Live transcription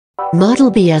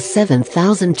Model BS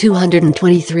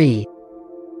 7223.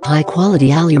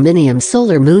 High-quality aluminium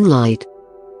solar moonlight.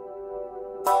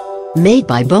 Made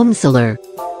by BOMSOLAR.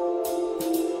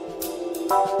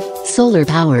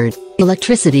 Solar-powered,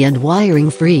 electricity and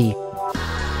wiring free.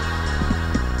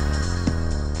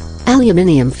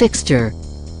 Aluminium fixture.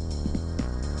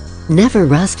 Never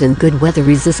rust and good weather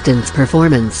resistance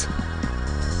performance.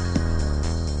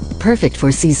 Perfect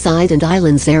for seaside and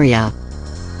islands area.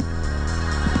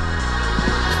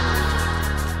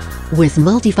 With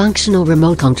multifunctional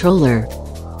remote controller.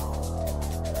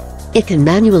 It can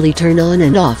manually turn on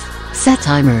and off, set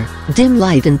timer, dim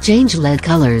light and change LED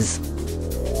colors.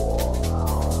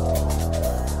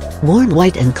 Warm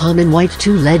white and common white,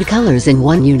 2 LED colors in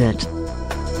one unit.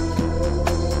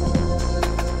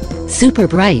 Super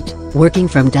bright, working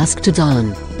from dusk to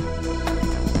dawn.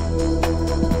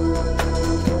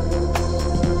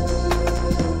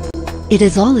 It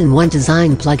is all-in-one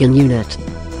design plug-in unit.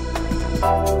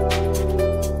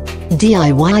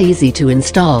 DIY easy to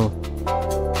install.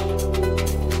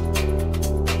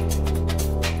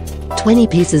 20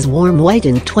 pieces warm white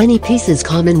and 20 pieces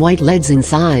common white LEDs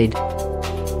inside.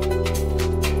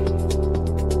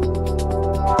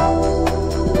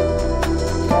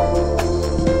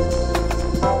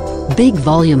 Big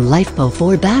volume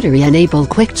LiFePO4 battery enable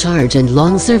quick charge and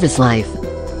long service life.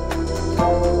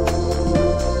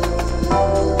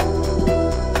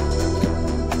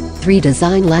 Three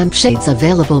design lampshades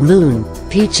available: moon,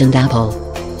 peach and apple.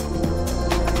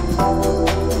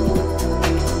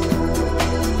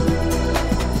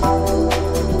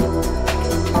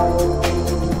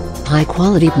 High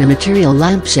quality material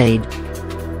lampshade.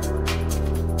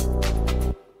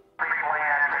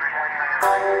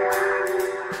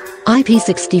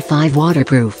 IP65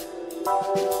 waterproof.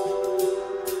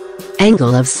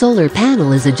 Angle of solar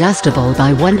panel is adjustable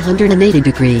by 180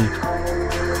 degree.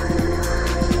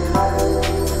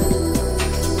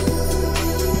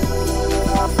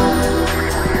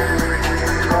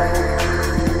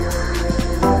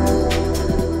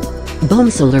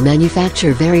 BOMSOLAR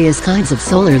manufacture various kinds of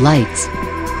solar lights.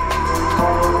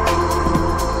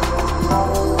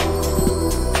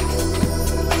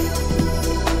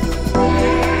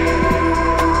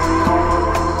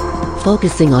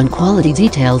 Focusing on quality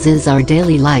details is our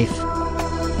daily life.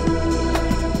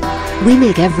 We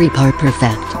make every part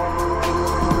perfect.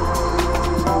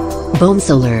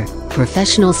 BOMSOLAR,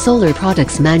 professional solar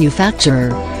products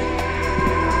manufacturer.